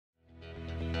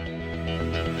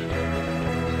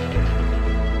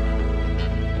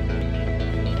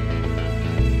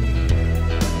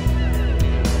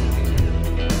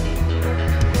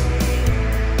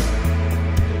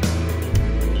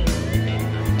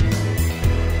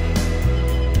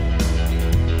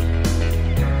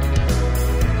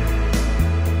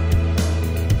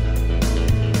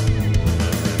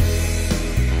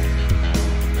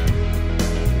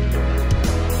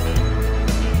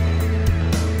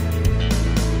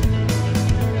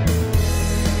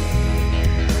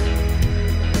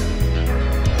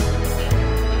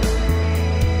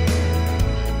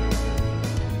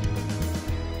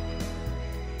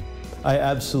I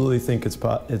absolutely think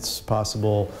it's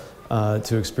possible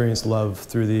to experience love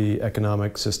through the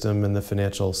economic system and the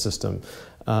financial system.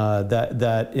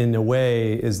 That in a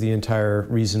way is the entire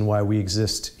reason why we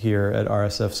exist here at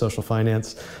RSF Social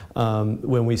Finance.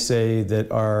 When we say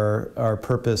that our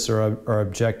purpose or our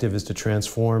objective is to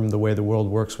transform the way the world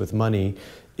works with money,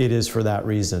 it is for that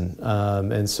reason.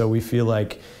 And so we feel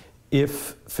like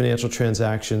if financial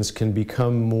transactions can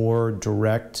become more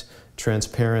direct,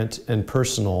 transparent, and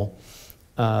personal,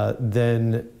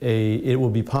 then it will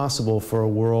be possible for a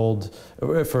world,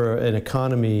 for an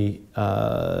economy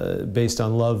based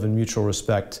on love and mutual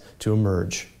respect to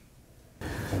emerge.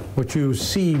 What you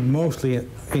see mostly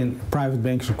in private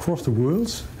banks across the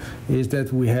world is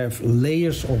that we have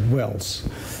layers of wealth.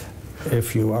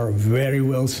 If you are very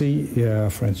wealthy,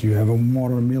 for instance, you have more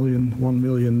than $1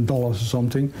 million or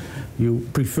something, you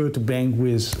prefer to bank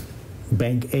with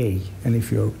Bank A. And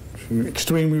if you're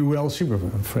extremely wealthy,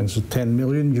 for instance, 10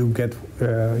 million, you get,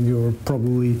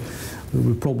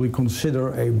 we probably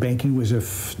consider a banking with a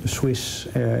Swiss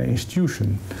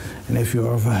institution. And if you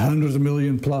are 100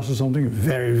 million plus or something,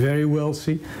 very, very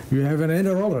wealthy, you have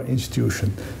another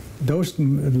institution. Those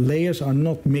layers are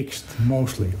not mixed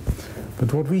mostly.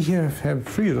 But what we have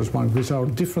Friedrichs Bank with our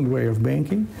different way of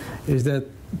banking is that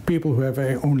people who have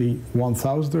only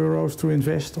 1,000 euros to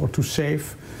invest or to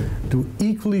save do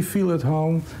equally feel at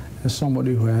home as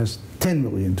somebody who has 10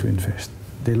 million to invest.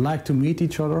 They like to meet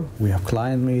each other. We have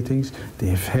client meetings.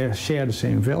 They share the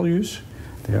same values.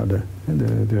 They are the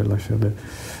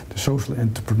social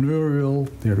entrepreneurial,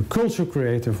 they're the culture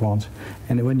creative ones.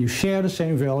 And when you share the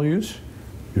same values,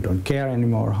 you don't care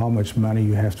anymore how much money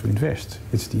you have to invest.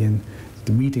 It's the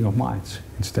meeting of minds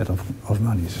instead of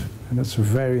monies. And that's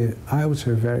I would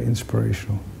say, very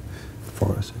inspirational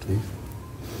for us at least.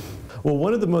 Well,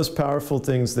 one of the most powerful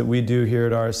things that we do here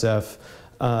at RSF,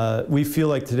 we feel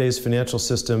like today's financial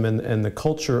system and the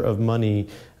culture of money,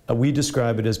 we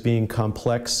describe it as being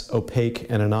complex, opaque,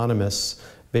 and anonymous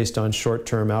based on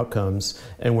short-term outcomes.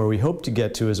 And where we hope to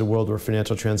get to is a world where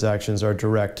financial transactions are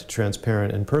direct,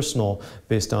 transparent, and personal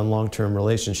based on long-term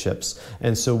relationships.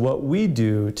 And so what we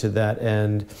do to that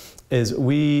end is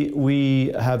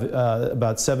we have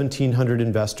about 1,700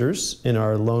 investors in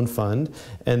our loan fund,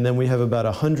 and then we have about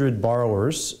 100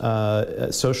 borrowers,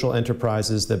 social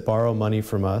enterprises that borrow money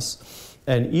from us.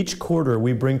 And each quarter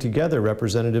we bring together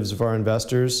representatives of our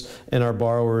investors and our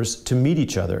borrowers to meet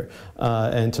each other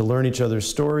and to learn each other's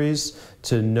stories,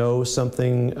 to know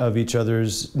something of each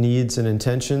other's needs and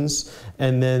intentions.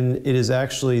 And then it is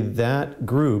actually that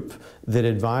group that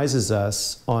advises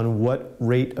us on what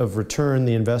rate of return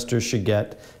the investors should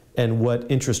get and what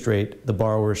interest rate the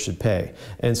borrowers should pay.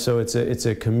 And so it's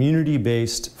a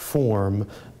community-based form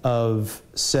of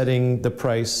setting the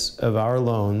price of our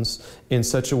loans in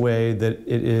such a way that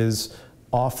it is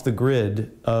off the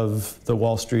grid of the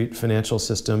Wall Street financial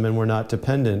system, and we're not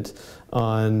dependent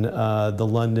on the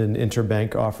London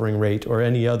interbank offering rate or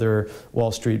any other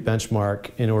Wall Street benchmark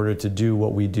in order to do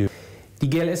what we do. Die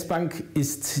GLS Bank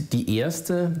ist die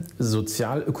erste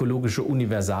sozial-ökologische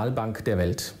Universalbank der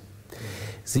Welt.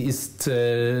 Sie ist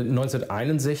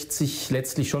 1961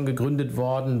 letztlich schon gegründet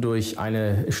worden durch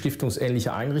eine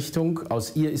stiftungsähnliche Einrichtung.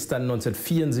 Aus ihr ist dann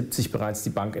 1974 bereits die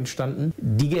Bank entstanden.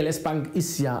 Die GLS Bank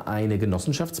ist ja eine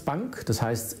Genossenschaftsbank, das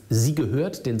heißt, sie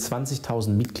gehört den 20.000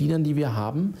 Mitgliedern, die wir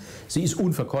haben. Sie ist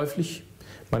unverkäuflich.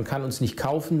 Man kann uns nicht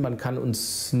kaufen, man kann mit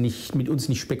uns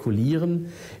nicht spekulieren.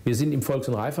 Wir sind im Volks-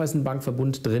 und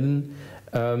Raiffeisenbankverbund drin.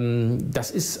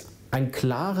 Das ist ein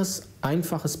klares,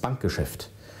 einfaches Bankgeschäft.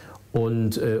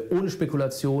 Und ohne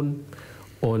Spekulation,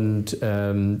 und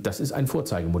das ist ein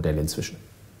Vorzeigemodell inzwischen.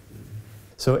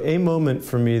 So a moment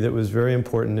for me that was very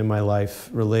important in my life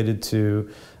related to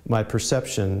my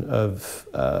perception of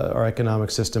our economic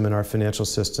system and our financial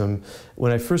system,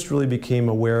 when I first really became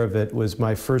aware of it, was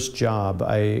my first job.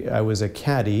 I was a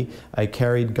caddy. I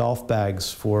carried golf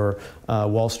bags for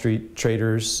Wall Street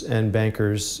traders and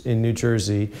bankers in New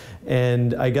Jersey,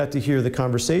 and I got to hear the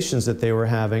conversations that they were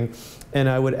having. And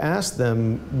I would ask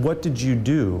them, what did you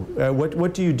do?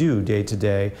 What do you do day to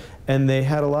day? And they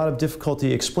had a lot of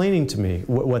difficulty explaining to me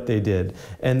what they did.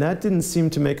 And that didn't seem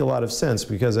to make a lot of sense,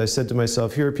 because I said to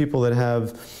myself, here are people that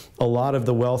have a lot of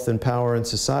the wealth and power in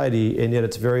society, and yet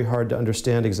it's very hard to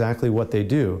understand exactly what they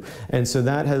do. And so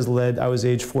that has led, I was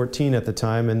age 14 at the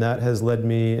time, and that has led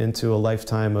me into a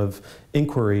lifetime of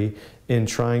inquiry in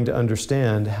trying to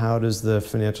understand, how does the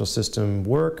financial system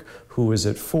work? Who is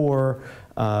it for?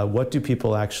 What do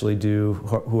people actually do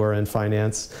who are in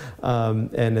finance?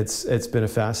 And it's been a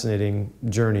fascinating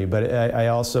journey. But I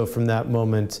also, from that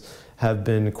moment, have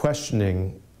been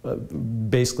questioning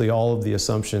basically all of the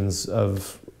assumptions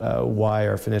of why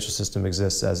our financial system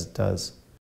exists as it does.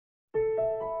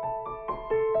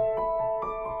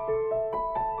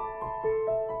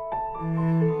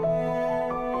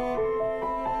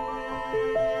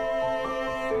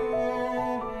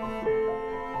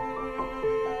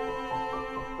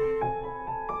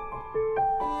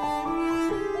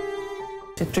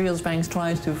 Triodos Bank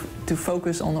tries to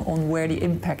focus on where the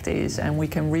impact is, and we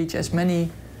can reach as many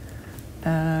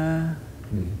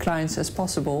clients as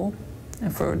possible.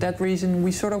 And for that reason,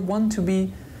 we sort of want to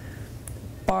be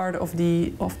part of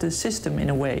the system in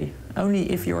a way.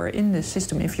 Only if you are in the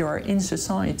system, if you are in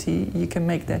society, you can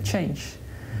make that change.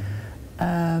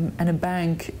 And a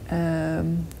bank,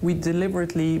 we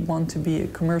deliberately want to be a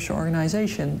commercial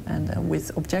organization and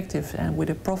with objectives and with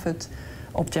a profit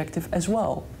objective as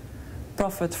well.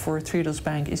 Profit for Triodos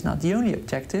Bank is not the only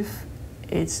objective,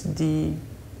 it's the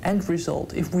end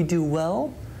result. If we do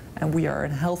well and we are a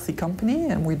healthy company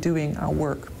and we're doing our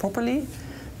work properly,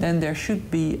 then there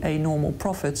should be a normal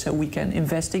profit so we can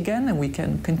invest again and we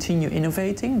can continue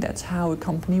innovating. That's how a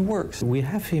company works. We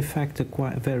have in fact a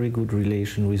quite very good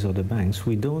relation with other banks.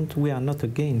 We are not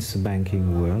against the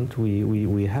banking world.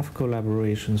 We have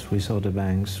collaborations with other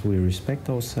banks. We respect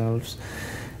ourselves.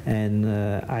 And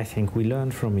I think we learn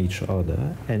from each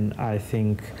other. And I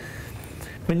think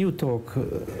when you talk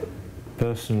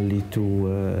personally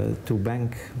to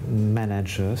bank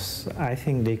managers, I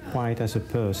think they quite as a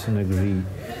person agree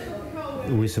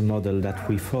with the model that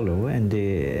we follow, and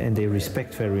they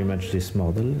respect very much this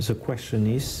model. The question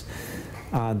is,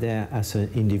 are they as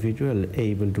an individual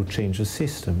able to change the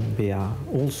system? They are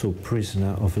also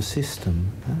prisoner of a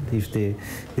system. If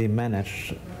they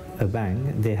manage a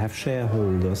bank, they have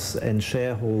shareholders, and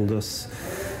shareholders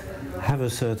have a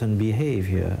certain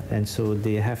behavior, and so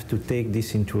they have to take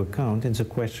this into account. And the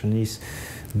question is,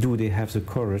 do they have the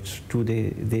courage? Do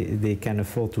they can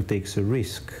afford to take the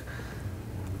risk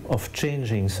of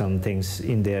changing some things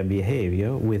in their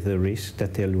behavior with the risk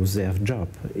that they lose their job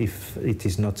if it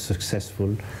is not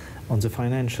successful on the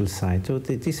financial side? So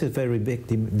this is very big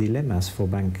dilemmas for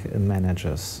bank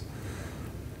managers.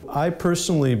 I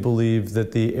personally believe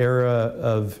that the era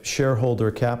of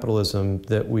shareholder capitalism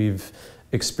that we've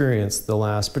experienced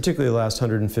particularly the last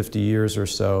 150 years or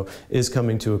so, is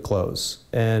coming to a close,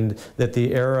 and that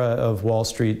the era of Wall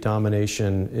Street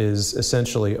domination is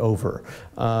essentially over.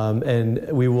 And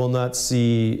we will not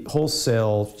see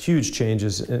wholesale huge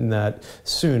changes in that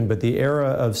soon, but the era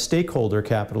of stakeholder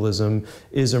capitalism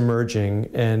is emerging,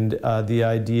 and the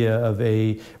idea of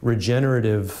a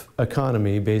regenerative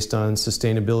economy based on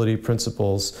sustainability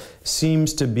principles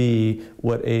seems to be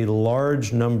what a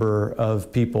large number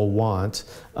of people want,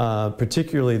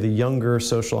 particularly the younger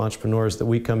social entrepreneurs that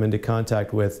we come into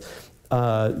contact with.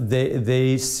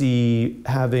 They see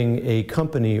having a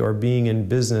company or being in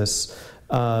business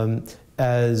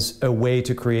as a way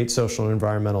to create social and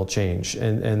environmental change,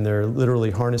 and they're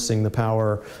literally harnessing the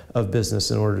power of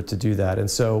business in order to do that. And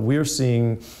so we're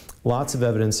seeing lots of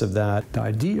evidence of that. The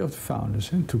idea of the founders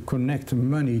to connect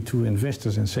money to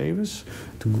investors and savers,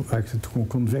 to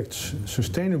connect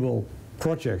sustainable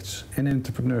projects and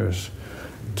entrepreneurs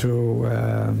to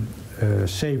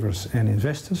savers and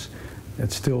investors,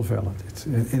 that's still valid.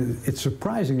 It's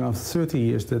surprising after 30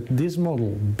 years that this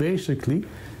model basically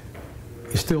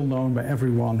is still known by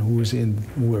everyone who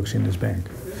works in this bank.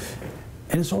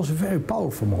 And it's also a very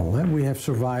powerful model. We have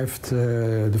survived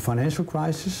the financial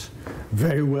crisis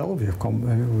very well. We have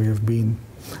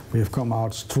come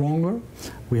out stronger.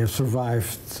 We have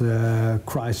survived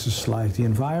crises like the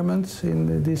environment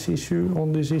on this issue,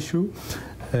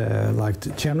 like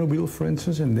Chernobyl, for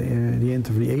instance, in the end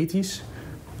of the 80s.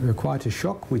 Quite a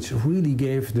shock, which really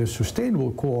gave the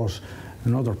sustainable course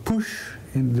another push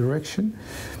in the direction.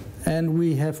 And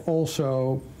we have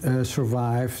also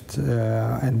survived,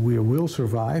 and we will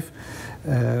survive,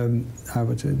 I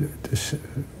would say,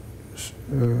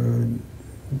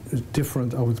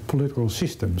 different political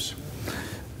systems.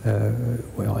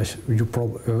 Well, as you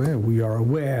we are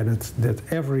aware that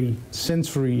every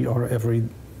century or every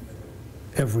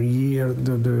year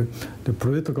the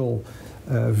political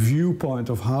viewpoint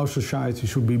of how society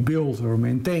should be built or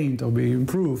maintained or be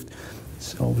improved,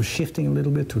 it's always shifting a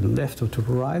little bit to the left or to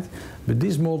the right, but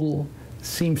this model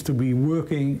seems to be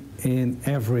working in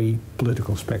every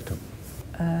political spectrum.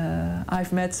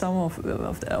 I've met some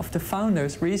of the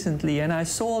founders recently, and I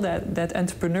saw that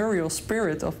entrepreneurial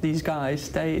spirit of these guys.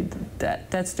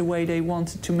 That's the way they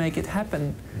wanted to make it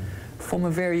happen, from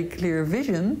a very clear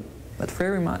vision, but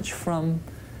very much from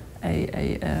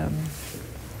a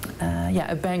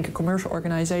a bank, a commercial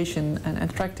organization, and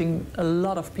attracting a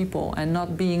lot of people, and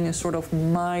not being a sort of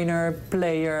minor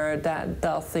player that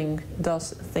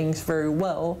does things very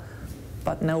well,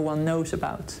 but no one knows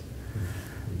about.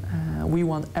 We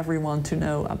want everyone to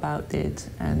know about it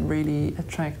and really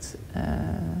attract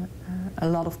a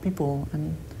lot of people.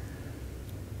 And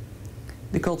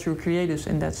the cultural creatives,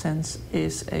 in that sense,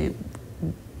 is a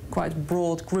quite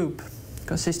broad group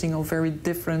consisting of very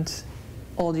different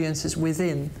audiences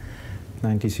within.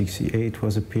 1968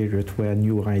 was a period where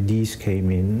new ideas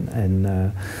came in, and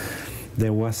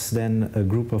there was then a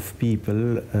group of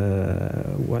people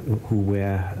who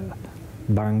were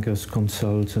bankers,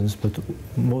 consultants, but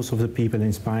most of the people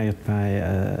inspired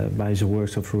by the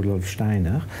works of Rudolf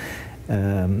Steiner.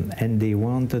 And they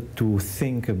wanted to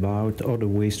think about other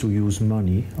ways to use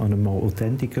money on a more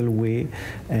authentical way,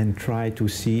 and try to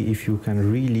see if you can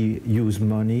really use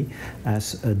money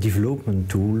as a development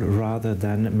tool rather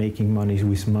than making money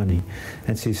with money.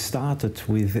 And they started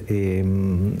with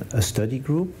a study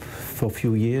group for a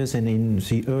few years, and in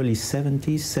the early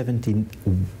 70s,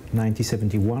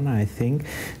 1971 I think,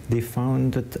 they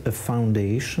founded a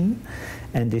foundation,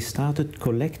 and they started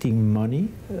collecting money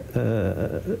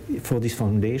for this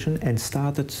foundation, and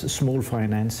started small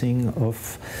financing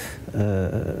of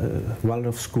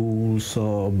Waldorf schools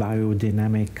or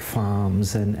biodynamic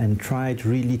farms, and tried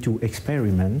really to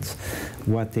experiment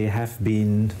what they have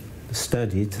been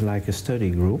studied like a study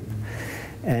group.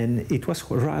 And it was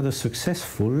rather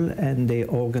successful, and they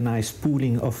organized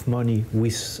pooling of money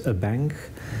with a bank,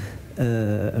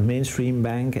 a mainstream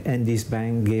bank, and this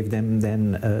bank gave them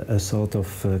then a sort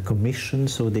of commission,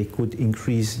 so they could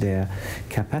increase their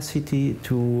capacity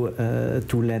to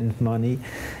lend money.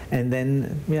 And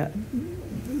then, yeah,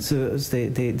 so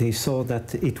they saw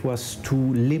that it was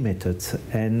too limited,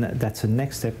 and that the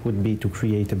next step would be to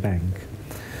create a bank.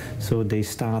 So they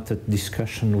started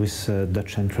discussion with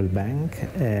Dutch Central Bank,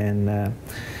 and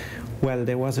well,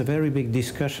 there was a very big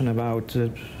discussion about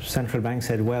central bank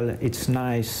said, well, it's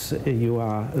nice, you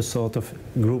are a sort of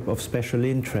group of special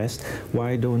interest,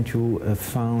 why don't you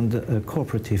found a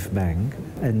cooperative bank,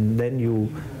 and then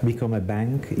you become a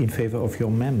bank in favor of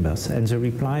your members? And the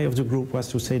reply of the group was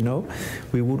to say, no,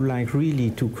 we would like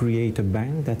really to create a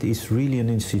bank that is really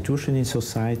an institution in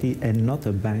society and not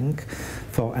a bank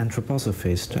for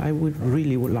anthroposophists. I would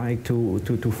like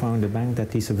to found a bank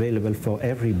that is available for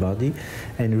everybody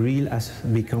and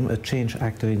become a change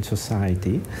actor in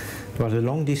society. It was a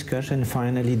long discussion.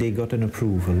 Finally, they got an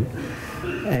approval.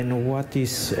 And what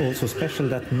is also special,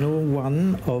 that no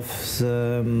one of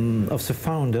the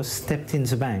founders stepped in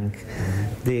the bank.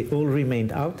 They all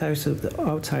remained outside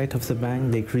of the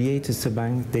bank. They created the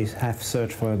bank. They have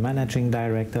searched for a managing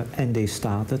director, and they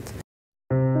started.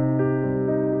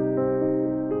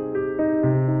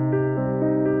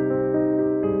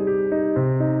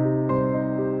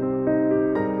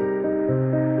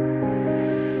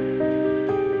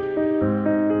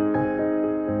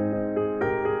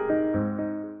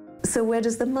 So where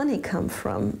does the money come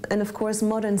from? And of course,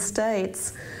 modern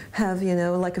states have, you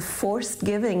know, like a forced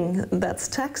giving, that's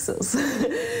taxes.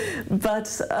 But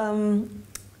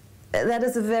that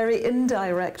is a very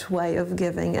indirect way of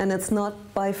giving, and it's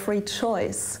not by free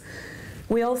choice.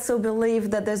 We also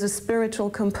believe that there's a spiritual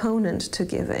component to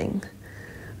giving.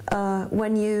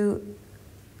 When you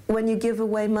give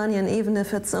away money, and even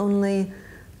if it's only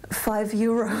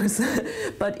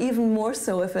 €5, but even more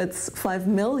so if it's 5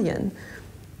 million,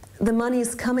 the money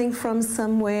is coming from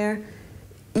somewhere.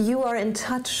 You are in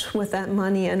touch with that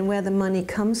money and where the money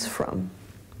comes from.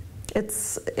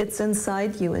 It's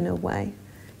inside you in a way.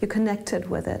 You're connected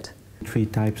with it. 3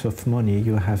 types of money.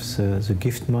 You have the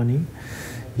gift money.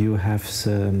 You have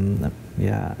the,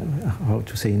 how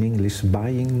to say in English,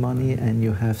 buying money, and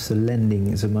you have the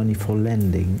lending, the money for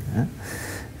lending.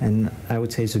 And I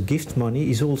would say the gift money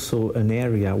is also an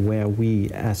area where we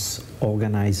as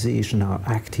organization are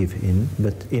active in,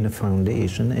 but in a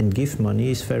foundation, and gift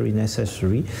money is very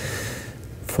necessary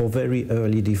for very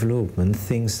early development,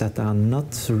 things that are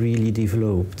not really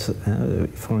developed.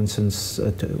 For instance,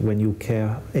 when you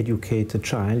educate a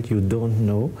child, you don't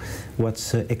know what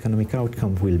the economic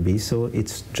outcome will be, so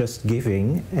it's just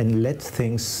giving and let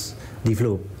things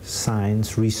develop.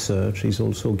 Science, research is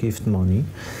also gift money.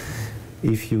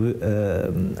 If you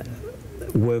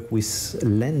work with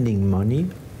lending money,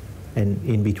 and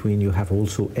in between you have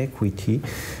also equity,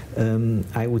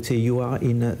 I would say you are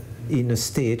in in a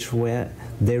stage where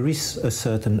there is a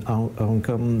certain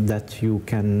outcome that you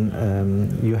can,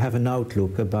 you have an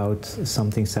outlook about some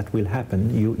things that will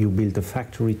happen. You build a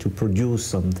factory to produce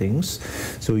some things,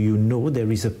 so you know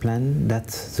there is a plan that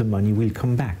the money will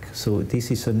come back. So this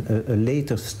is a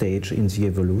later stage in the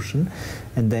evolution.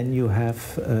 And then you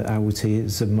have, I would say,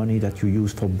 the money that you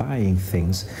use for buying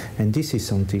things. And this is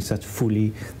something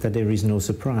that there is no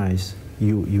surprise.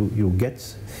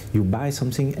 You buy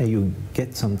something and you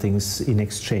get some things in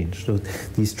exchange. So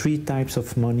these three types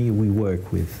of money we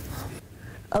work with.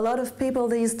 A lot of people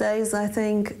these days, I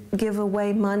think, give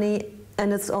away money,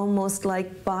 and it's almost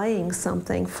like buying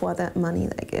something for that money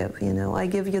they give. You know, I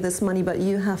give you this money, but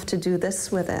you have to do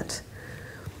this with it.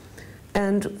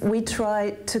 And we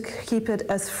try to keep it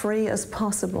as free as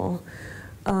possible.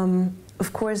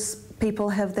 Of course, people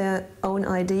have their own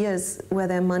ideas where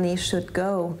their money should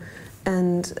go,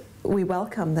 and we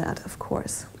welcome that, of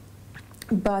course.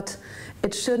 But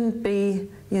it shouldn't be,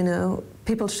 you know,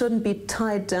 people shouldn't be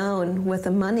tied down with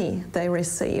the money they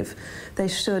receive. They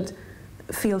should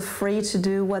feel free to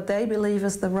do what they believe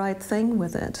is the right thing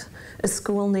with it. A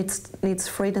school needs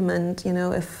freedom, and you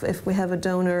know, if we have a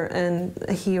donor and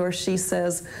he or she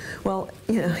says, well,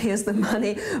 you know, here's the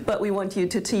money, but we want you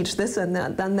to teach this and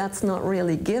that, then that's not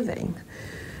really giving.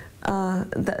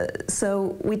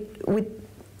 So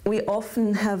we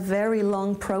often have very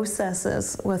long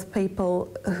processes with people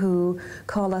who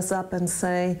call us up and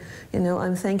say, you know,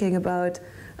 I'm thinking about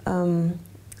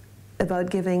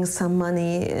giving some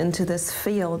money into this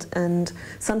field, and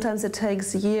sometimes it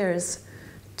takes years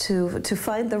to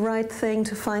find the right thing,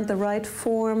 to find the right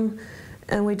form,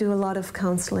 and we do a lot of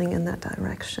counseling in that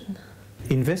direction.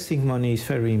 Investing money is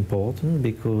very important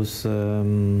because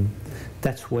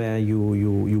that's where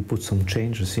you put some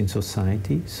changes in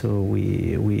society. So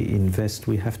we invest,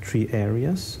 we have three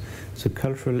areas. The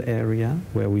cultural area,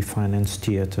 where we finance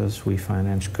theaters, we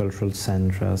finance cultural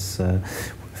centers,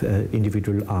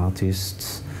 individual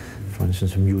artists, for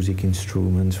instance, music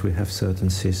instruments, we have certain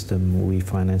systems, we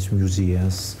finance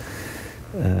museums.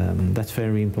 That's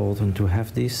very important to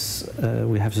have this.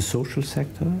 We have the social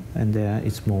sector, and there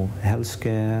it's more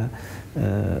healthcare,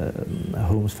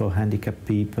 homes for handicapped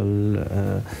people,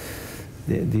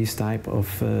 these type of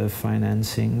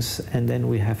financings. And then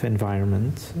we have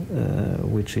environment,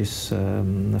 which is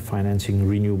financing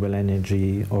renewable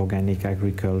energy, organic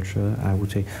agriculture, I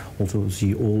would say also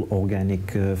the all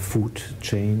organic food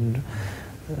chain.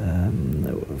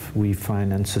 We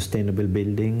finance sustainable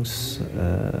buildings.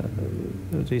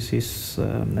 This is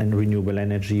and renewable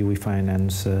energy. We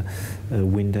finance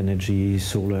wind energy,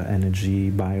 solar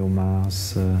energy,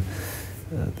 biomass.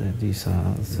 These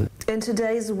are in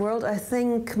today's world, I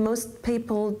think most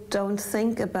people don't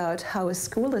think about how a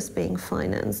school is being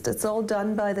financed. It's all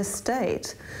done by the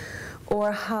state,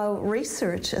 or how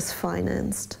research is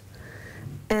financed.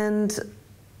 And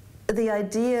the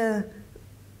idea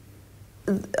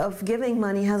of giving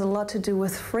money has a lot to do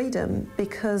with freedom,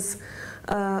 because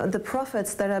the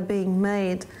profits that are being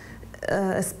made,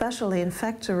 especially in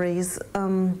factories,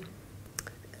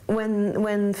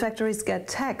 when factories get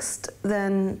taxed,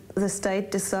 then the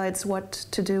state decides what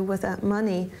to do with that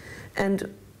money, and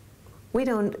we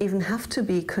don't even have to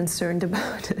be concerned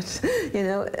about it, you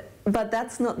know. But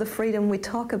that's not the freedom we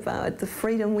talk about. The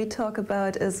freedom we talk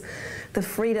about is the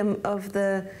freedom of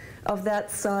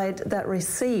that side that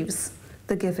receives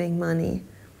the giving money.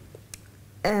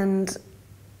 And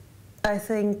I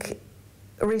think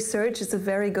research is a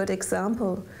very good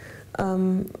example.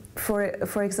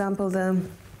 For example, the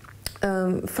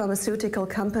pharmaceutical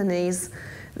companies,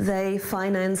 they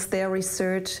finance their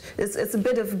research. It's a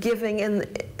bit of giving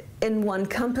in one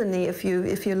company if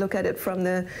you look at it from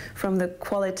the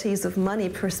qualities of money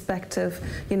perspective.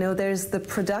 You know, there's the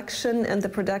production, and the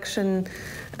production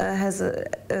has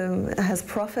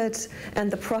profit,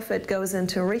 and the profit goes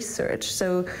into research.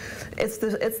 So it's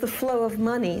the flow of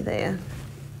money there.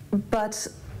 But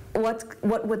what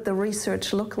would the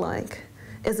research look like?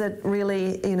 Is it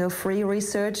really, you know, free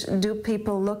research? Do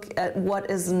people look at what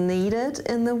is needed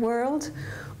in the world?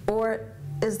 Or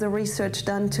is the research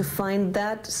done to find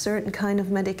that certain kind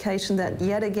of medication that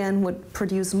yet again would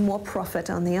produce more profit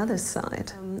on the other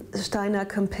side? Steiner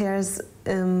compares,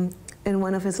 in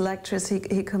one of his lectures,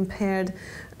 he compared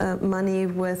money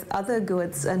with other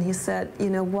goods, and he said,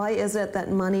 you know, why is it that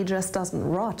money just doesn't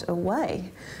rot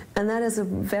away? And that is a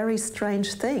very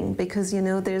strange thing, because, you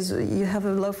know, you have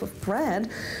a loaf of bread,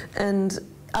 and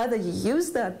either you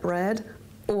use that bread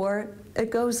or it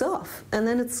goes off, and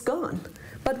then it's gone.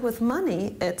 But with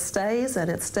money, it stays and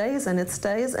it stays and it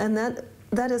stays, and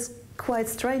that is quite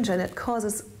strange, and it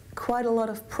causes quite a lot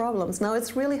of problems. Now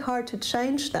it's really hard to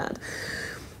change that.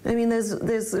 I mean,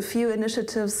 there's a few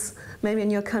initiatives, maybe in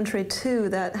your country too,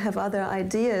 that have other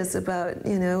ideas about,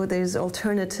 you know, there's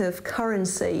alternative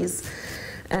currencies,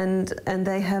 and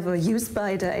they have a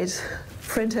use-by date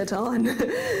printed on.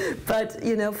 But,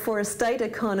 you know, for a state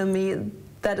economy,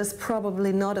 that is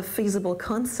probably not a feasible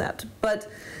concept. But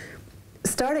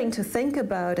starting to think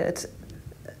about it,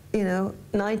 you know,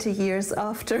 90 years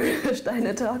after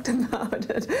Steiner talked about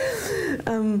it,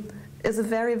 is a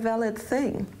very valid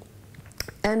thing.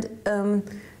 And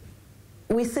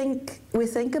we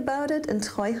think about it in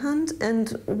Treuhand, and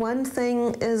one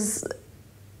thing is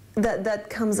that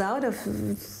comes out of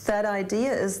that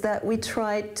idea is that we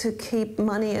try to keep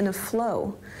money in a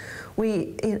flow.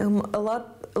 We, you know, a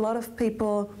lot of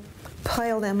people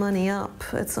pile their money up.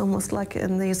 It's almost like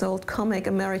in these old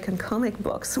American comic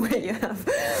books where you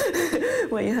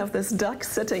have this duck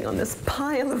sitting on this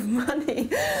pile of money,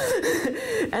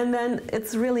 and then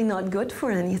it's really not good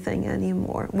for anything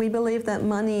anymore. We believe that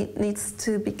money needs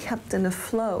to be kept in a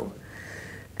flow,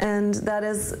 and that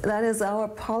is our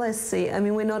policy. I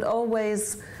mean, we're not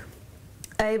always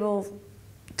able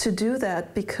to do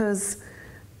that because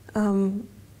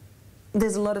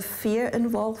there's a lot of fear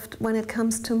involved when it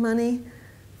comes to money,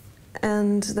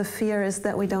 and the fear is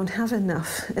that we don't have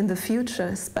enough in the future,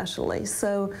 especially.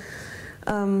 So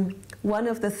one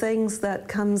of the things that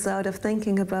comes out of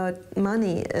thinking about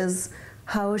money is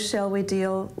how shall we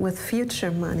deal with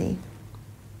future money?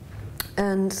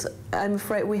 And I'm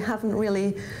afraid we haven't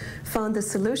really found the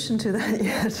solution to that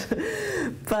yet.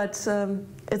 But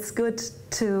it's good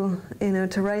to, you know,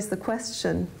 to raise the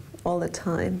question all the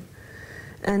time.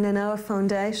 And in our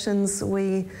foundations,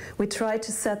 we try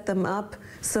to set them up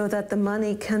so that the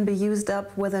money can be used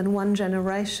up within one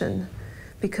generation,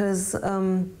 because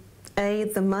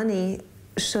the money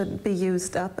should be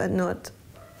used up and not,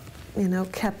 you know,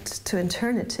 kept to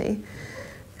eternity.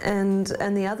 And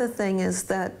the other thing is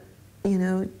that, you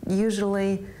know,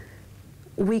 usually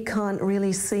we can't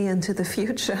really see into the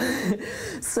future.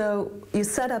 So you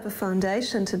set up a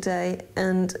foundation today,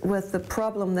 and with the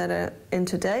problem that are in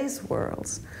today's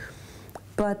worlds,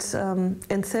 but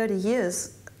in 30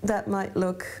 years that might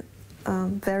look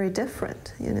very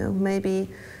different. You know, maybe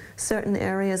certain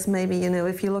areas, maybe, you know,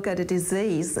 if you look at a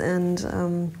disease,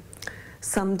 and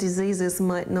some diseases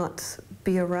might not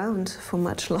be around for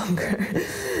much longer.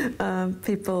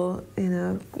 People, you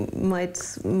know,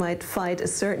 might fight a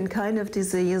certain kind of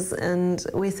disease, and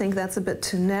we think that's a bit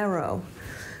too narrow.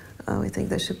 We think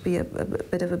there should be a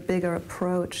bit of a bigger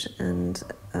approach, and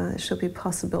it should be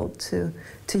possible to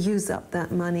use up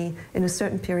that money in a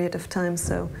certain period of time,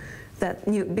 so that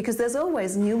because there's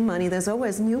always new money, there's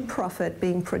always new profit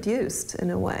being produced in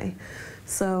a way.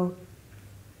 So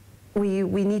we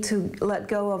need to let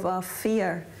go of our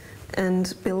fear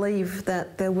and believe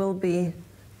that there will be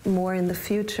more in the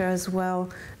future as well,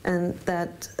 and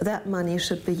that money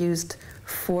should be used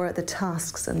for the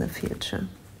tasks in the future.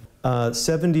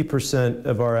 70%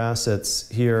 of our assets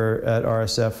here at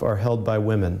RSF are held by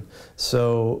women.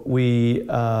 So we,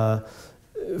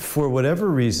 for whatever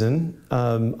reason,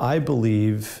 I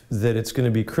believe that it's going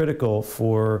to be critical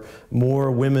for more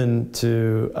women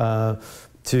to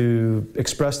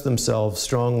express themselves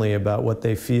strongly about what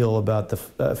they feel about the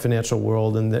financial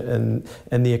world and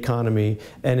the economy.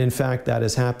 And in fact, that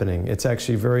is happening. It's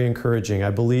actually very encouraging.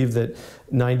 I believe that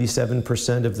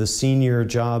 97% of the senior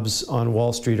jobs on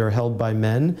Wall Street are held by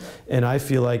men, and I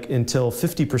feel like until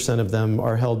 50% of them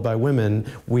are held by women,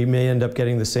 we may end up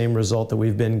getting the same result that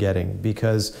we've been getting,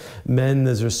 because men,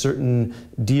 there's a certain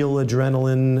deal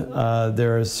adrenaline,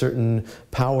 there are certain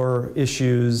power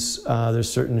issues,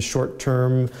 there's certain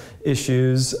short-term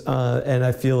issues, and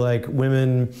I feel like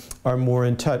women are more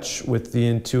in touch with the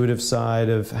intuitive side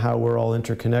of how we're all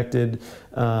interconnected,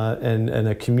 and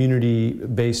a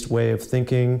community-based way of thinking,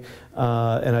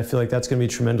 and I feel like that's going to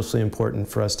be tremendously important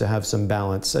for us to have some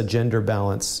balance, a gender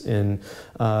balance in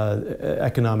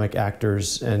economic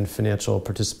actors and financial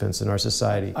participants in our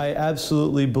society. I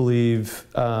absolutely believe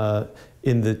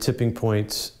in the tipping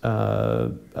point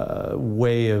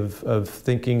way of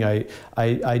thinking.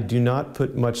 I do not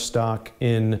put much stock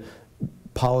in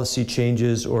policy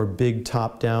changes or big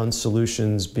top-down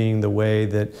solutions being the way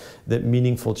that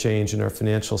meaningful change in our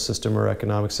financial system or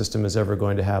economic system is ever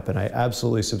going to happen. I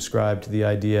absolutely subscribe to the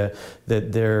idea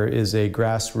that there is a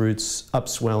grassroots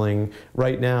upswelling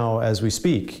right now as we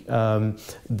speak,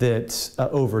 that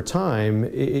over time,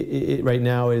 it right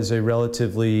now is a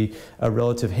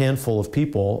relative handful of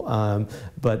people,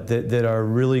 but that are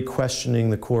really questioning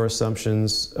the core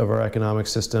assumptions of our economic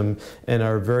system and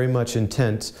are very much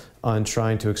intent on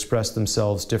trying to express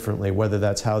themselves differently, whether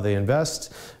that's how they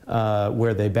invest,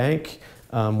 where they bank,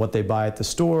 what they buy at the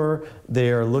store.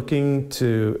 They are looking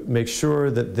to make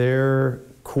sure that their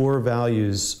core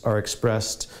values are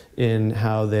expressed in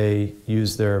how they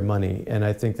use their money. And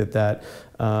I think that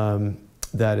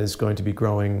that is going to be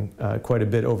growing quite a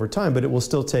bit over time, but it will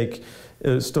still take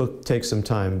some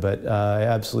time. But I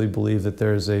absolutely believe that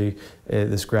there's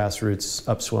this grassroots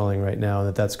upswelling right now,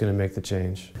 and that's going to make the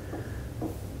change.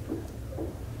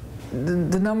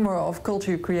 The number of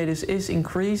culture creators is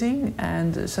increasing,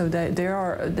 and so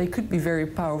they could be very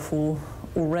powerful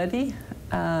already.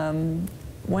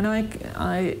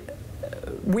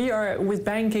 We are with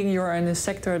banking. You are in a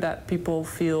sector that people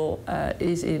feel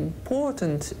is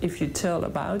important if you tell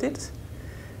about it,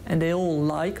 and they all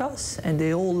like us and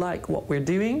they all like what we're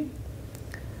doing,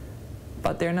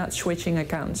 but they're not switching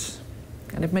accounts,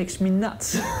 and it makes me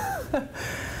nuts.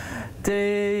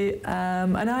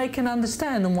 And I can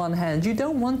understand on one hand, you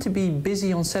don't want to be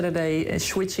busy on Saturday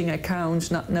switching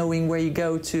accounts, not knowing where you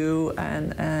go to,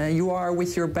 and you are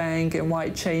with your bank and why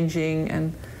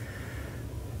changing.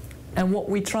 And what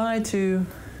we try to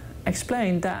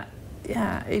explain that,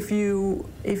 yeah, if you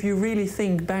really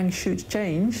think banks should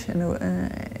change, and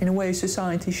in a way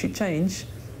society should change,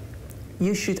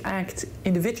 you should act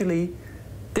individually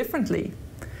differently.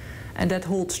 And that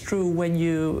holds true when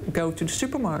you go to the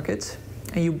supermarket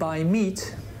and you buy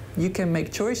meat. You can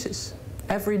make choices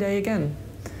every day again.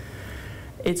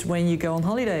 It's when you go on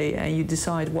holiday and you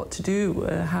decide what to do,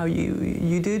 how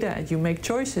you do that. You make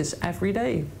choices every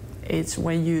day. It's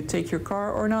when you take your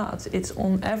car or not. It's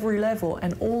on every level,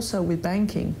 and also with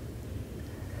banking.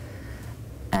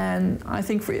 And I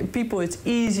think for people it's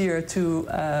easier to,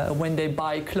 when they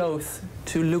buy clothes,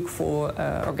 to look for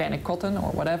organic cotton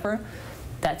or whatever.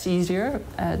 That's easier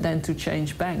than to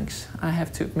change banks, I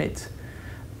have to admit.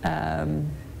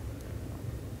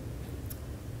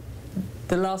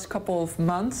 The last couple of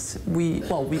months, we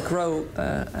grow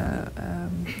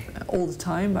all the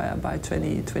time by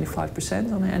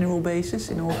 20–25% on an annual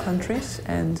basis in all countries,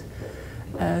 and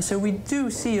so we do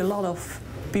see a lot of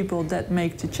people that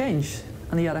make the change.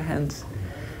 On the other hand,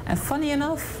 and funny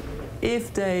enough,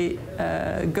 if they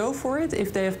go for it,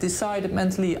 if they have decided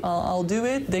mentally, I'll do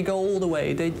it, they go all the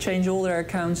way. They change all their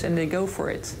accounts and they go for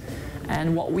it.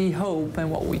 And what we hope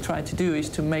and what we try to do is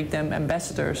to make them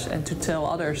ambassadors and to tell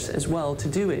others as well to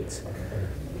do it.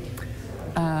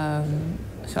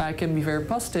 So I can be very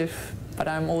positive, but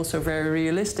I'm also very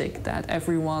realistic that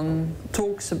everyone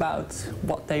talks about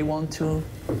what they want to,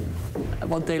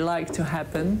 what they like to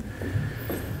happen.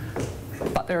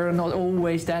 But they're not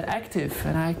always that active,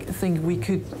 and I think we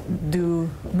could do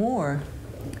more.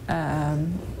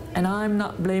 And I'm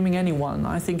not blaming anyone.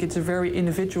 I think it's a very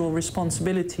individual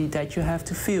responsibility that you have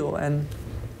to feel. And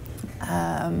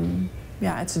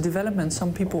yeah, it's a development.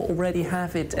 Some people already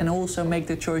have it and also make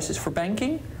the choices for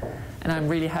banking, and I'm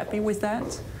really happy with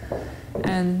that.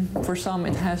 And for some,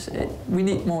 we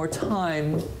need more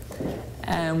time.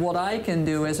 And what I can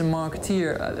do as a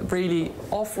marketeer, really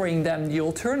offering them the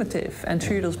alternative. And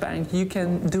Triodos Bank, you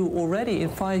can do already in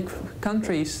 5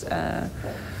 countries.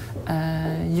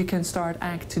 You can start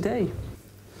ACT today.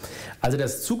 Also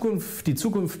die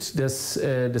Zukunft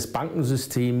des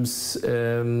Bankensystems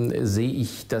sehe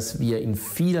ich, dass wir in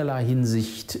vielerlei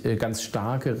Hinsicht ganz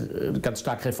stark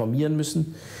reformieren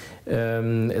müssen.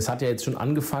 Es hat ja jetzt schon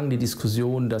angefangen, die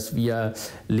Diskussion, dass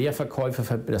Leerverkäufe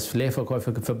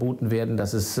verboten werden,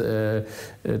 dass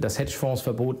Hedgefonds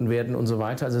verboten werden und so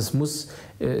weiter. Also es muss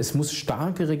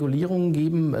starke Regulierungen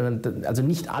geben. Also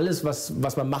nicht alles,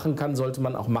 was man machen kann, sollte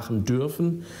man auch machen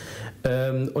dürfen.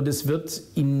 Und es wird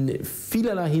in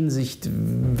vielerlei Hinsicht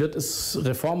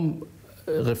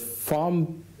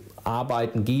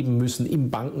Reformarbeiten geben müssen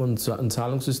im Banken- und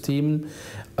Zahlungssystemen.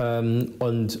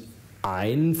 Und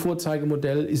ein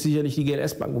Vorzeigemodell ist sicherlich die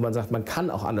GLS-Bank, wo man sagt, man kann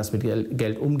auch anders mit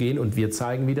Geld umgehen, und wir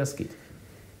zeigen, wie das geht.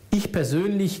 Ich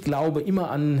persönlich glaube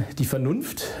immer an die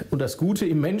Vernunft und das Gute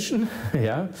im Menschen.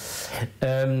 Ja.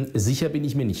 Sicher bin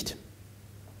ich mir nicht.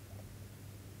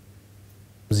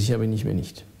 Sicher bin ich mir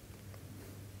nicht.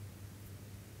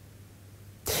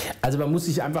 Also man muss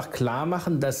sich einfach klar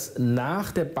machen, dass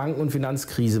nach der Banken- und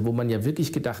Finanzkrise, wo man ja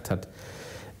wirklich gedacht hat,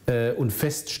 und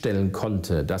feststellen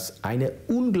konnte, dass eine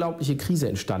unglaubliche Krise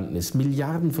entstanden ist.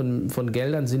 Milliarden von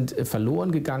Geldern sind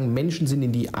verloren gegangen, Menschen sind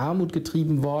in die Armut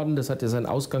getrieben worden. Das hat ja seinen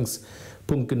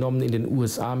Ausgangspunkt genommen in den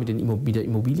USA mit der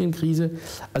Immobilienkrise.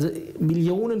 Also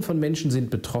Millionen von Menschen sind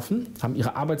betroffen, haben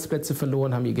ihre Arbeitsplätze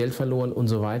verloren, haben ihr Geld verloren und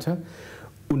so weiter.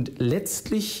 Und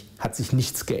letztlich hat sich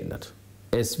nichts geändert.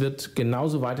 Es wird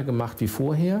genauso weitergemacht wie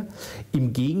vorher.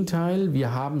 Im Gegenteil,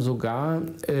 wir haben sogar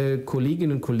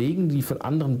Kolleginnen und Kollegen, die von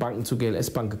anderen Banken zur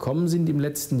GLS Bank gekommen sind im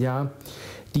letzten Jahr,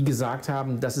 die gesagt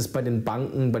haben, dass es bei den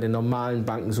Banken, bei den normalen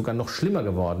Banken sogar noch schlimmer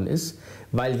geworden ist,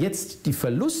 weil jetzt die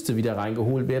Verluste wieder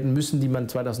reingeholt werden müssen, die man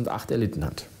 2008 erlitten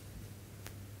hat.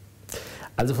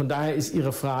 Also von daher ist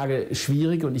Ihre Frage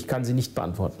schwierig und ich kann sie nicht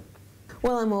beantworten.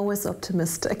 Well, I'm always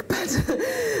optimistic, but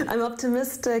I'm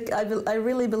optimistic. I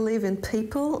really believe in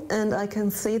people, and I can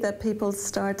see that people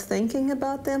start thinking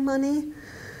about their money.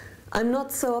 I'm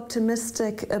not so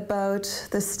optimistic about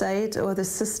the state or the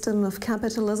system of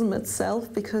capitalism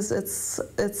itself, because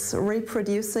it's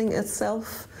reproducing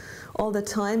itself all the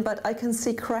time, but I can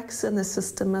see cracks in the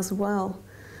system as well,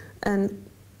 and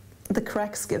the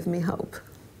cracks give me hope.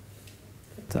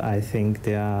 I think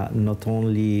there are not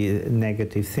only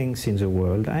negative things in the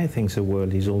world, I think the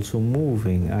world is also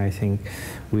moving. I think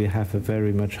we have a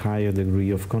very much higher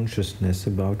degree of consciousness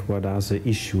about what are the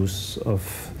issues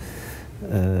of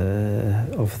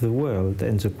the world,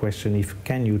 and the question is,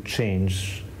 can you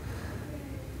change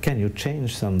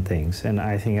some things? And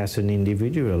I think as an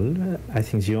individual, I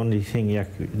think the only thing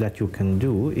that you can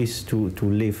do is to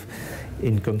live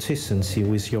in consistency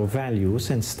with your values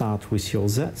and start with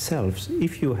yourselves.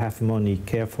 If you have money,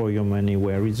 care for your money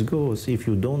where it goes. If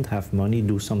you don't have money,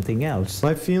 do something else.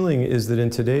 My feeling is that in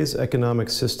today's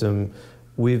economic system,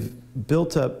 we've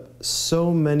built up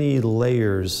so many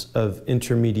layers of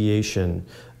intermediation,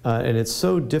 and it's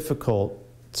so difficult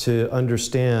to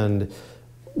understand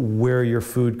where your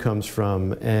food comes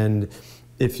from, and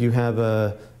if you have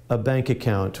a bank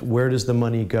account, where does the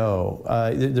money go?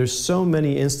 There's so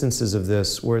many instances of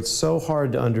this where it's so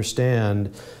hard to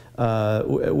understand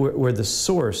where the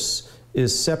source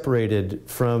is separated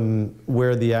from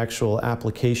where the actual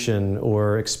application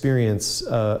or experience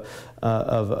of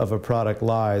a product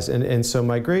lies. And so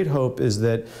my great hope is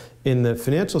that in the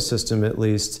financial system, at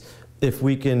least, if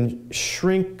we can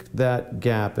shrink that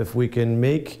gap, if we can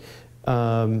make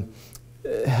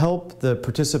help the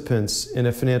participants in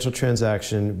a financial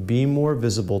transaction be more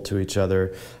visible to each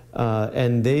other,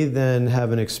 and they then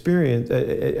have an experience,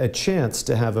 a chance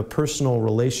to have a personal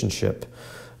relationship.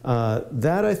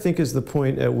 That, I think, is the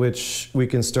point at which we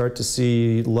can start to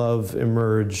see love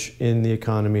emerge in the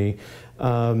economy.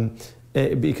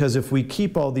 Because if we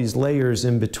keep all these layers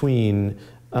in between,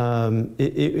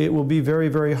 it will be very,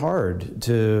 very hard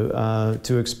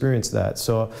to experience that.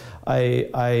 So I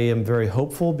am very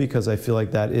hopeful, because I feel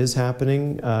like that is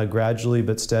happening gradually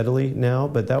but steadily now.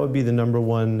 But that would be the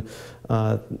 #1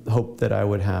 hope that I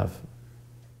would have.